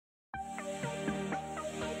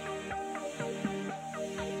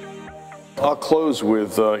I'll close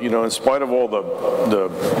with, you know, in spite of all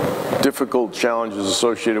the difficult challenges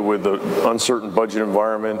associated with the uncertain budget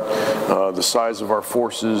environment, the size of our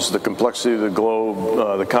forces, the complexity of the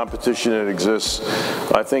globe, the competition that exists,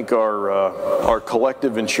 I think our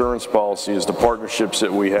collective insurance policy is the partnerships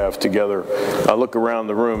that we have together. I look around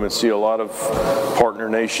the room and see a lot of partner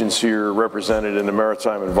nations here represented in the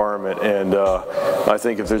maritime environment, and I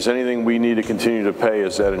think if there's anything we need to continue to pay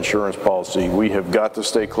is that insurance policy. We have got to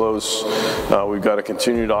stay close. We've got to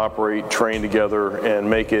continue to operate, train together, and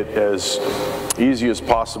make it as easy as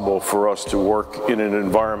possible for us to work in an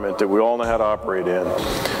environment that we all know how to operate in.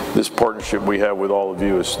 This partnership we have with all of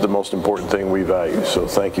you is the most important thing we value, so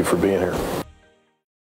thank you for being here.